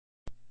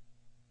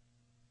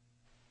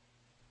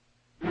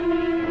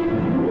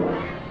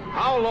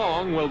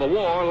long will the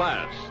war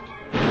last?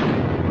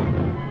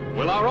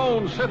 Will our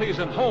own cities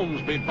and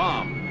homes be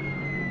bombed?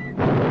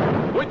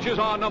 Which is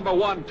our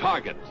 #1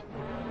 target?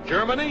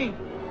 Germany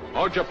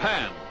or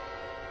Japan?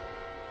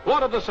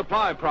 What of the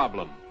supply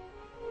problem?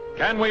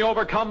 Can we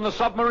overcome the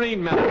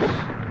submarine menace?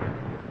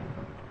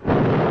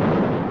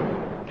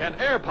 Can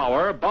air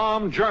power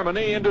bomb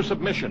Germany into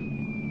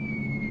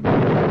submission?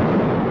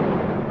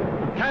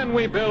 Can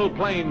we build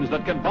planes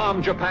that can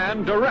bomb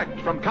Japan direct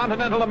from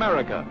continental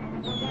America?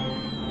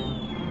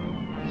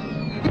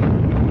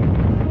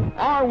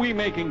 Are we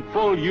making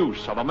full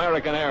use of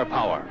American air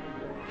power?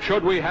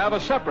 Should we have a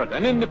separate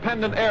and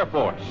independent air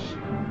force?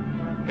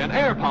 Can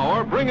air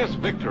power bring us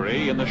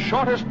victory in the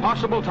shortest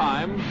possible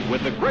time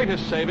with the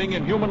greatest saving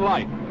in human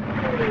life?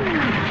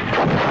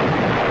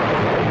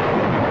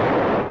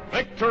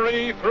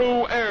 Victory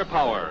through air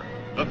power.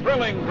 The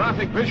thrilling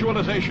graphic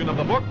visualization of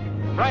the book,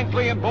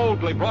 frankly and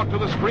boldly brought to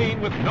the screen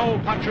with no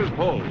puncher's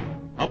pull.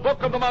 A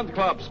Book of the Month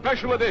Club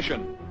special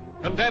edition,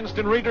 condensed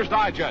in Reader's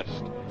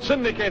Digest,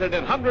 syndicated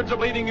in hundreds of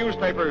leading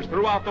newspapers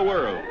throughout the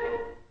world.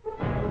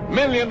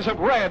 Millions have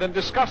read and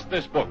discussed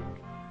this book.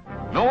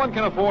 No one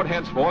can afford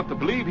henceforth to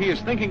believe he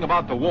is thinking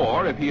about the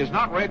war if he has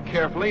not read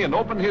carefully and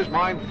opened his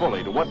mind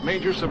fully to what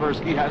Maj de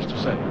Seversky has to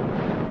say.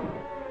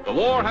 The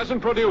war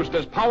hasn't produced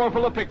as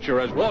powerful a picture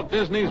as Walt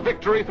Disney's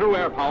Victory Through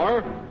Air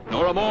Power,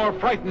 nor a more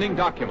frightening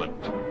document.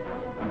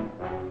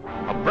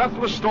 A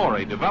breathless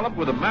story developed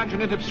with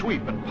imaginative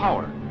sweep and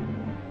power.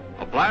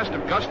 A blast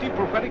of gusty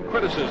prophetic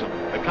criticism,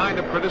 the kind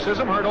of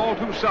criticism heard all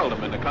too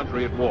seldom in a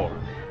country at war.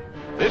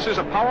 This is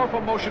a powerful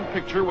motion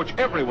picture which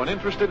everyone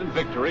interested in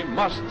victory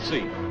must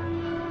see.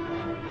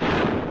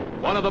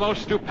 One of the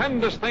most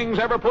stupendous things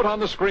ever put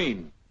on the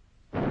screen.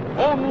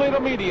 Only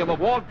the medium of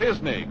Walt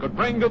Disney could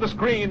bring to the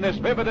screen this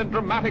vivid and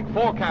dramatic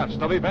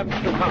forecast of events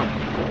to come.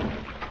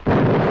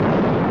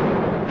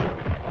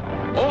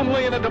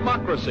 Only in a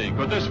democracy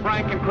could this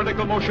frank and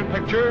critical motion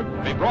picture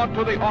be brought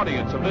to the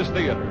audience of this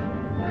theater.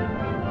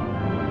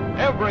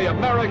 Every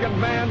American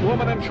man,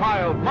 woman, and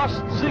child must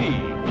see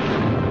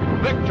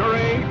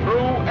Victory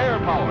Through Air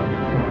Power.